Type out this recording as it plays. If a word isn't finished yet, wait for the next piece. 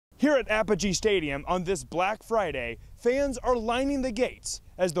Here at Apogee Stadium on this Black Friday, fans are lining the gates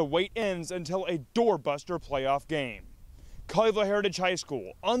as the wait ends until a doorbuster playoff game. Colleyville Heritage High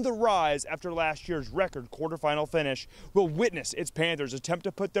School, on the rise after last year's record quarterfinal finish, will witness its Panthers attempt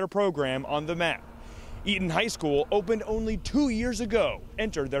to put their program on the map. Eaton High School, opened only 2 years ago,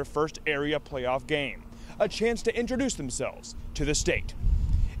 entered their first area playoff game, a chance to introduce themselves to the state.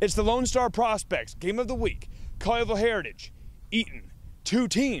 It's the Lone Star Prospects Game of the Week, Colleyville Heritage, Eaton. 2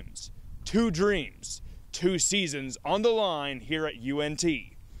 teams, 2 dreams, 2 seasons on the line here at UNT.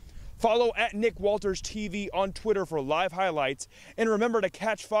 Follow at Nick Walters TV on Twitter for live highlights, and remember to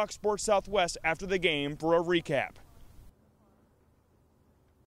catch Fox Sports Southwest after the game for a recap.